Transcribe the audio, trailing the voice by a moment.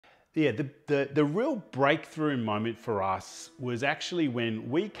Yeah, the real breakthrough moment for us was actually when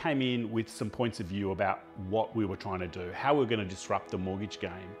we came in with some points of view about what we were trying to do, how we were going to disrupt the mortgage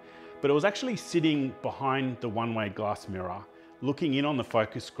game. But it was actually sitting behind the one-way glass mirror, looking in on the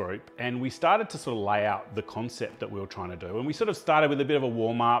focus group, and we started to sort of lay out the concept that we were trying to do. And we sort of started with a bit of a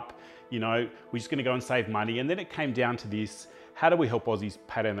warm-up, we're just going to go and save money. And then it came down to this: how do we help Aussies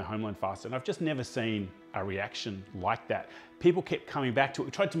pay down their home loan faster? And I've just never seen a reaction like that. People kept coming back to it.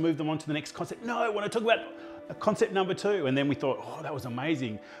 We tried to move them on to the next concept. No, I want to talk about concept number 2. And then we thought, oh, that was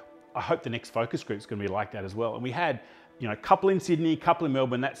amazing. I hope the next focus group is going to be like that as well. And we had, a couple in Sydney, a couple in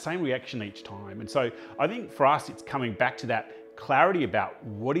Melbourne, that same reaction each time. And so I think for us, it's coming back to that clarity about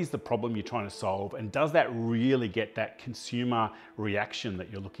what is the problem you're trying to solve, and does that really get that consumer reaction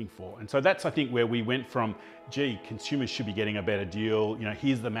that you're looking for? And so that's, I think, where we went from, gee, consumers should be getting a better deal,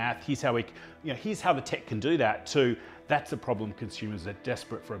 here's the math, here's how here's how the tech can do that, to that's a problem consumers are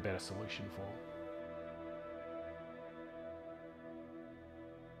desperate for a better solution for.